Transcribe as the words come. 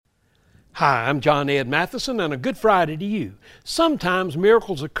Hi, I'm John Ed Matheson, and a good Friday to you. Sometimes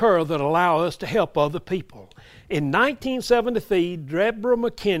miracles occur that allow us to help other people. In 1973, Deborah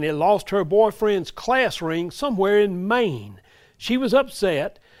McKinney lost her boyfriend's class ring somewhere in Maine. She was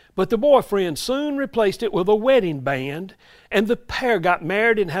upset, but the boyfriend soon replaced it with a wedding band, and the pair got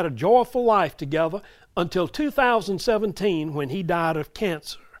married and had a joyful life together until 2017 when he died of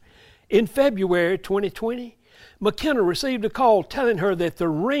cancer. In February 2020, McKenna received a call telling her that the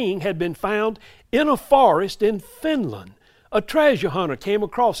ring had been found in a forest in Finland. A treasure hunter came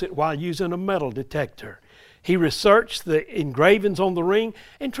across it while using a metal detector. He researched the engravings on the ring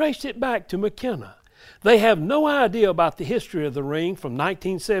and traced it back to McKenna. They have no idea about the history of the ring from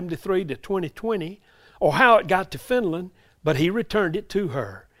 1973 to 2020 or how it got to Finland, but he returned it to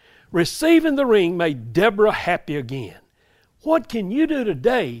her. Receiving the ring made Deborah happy again. What can you do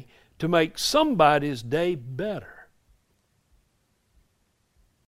today to make somebody's day better?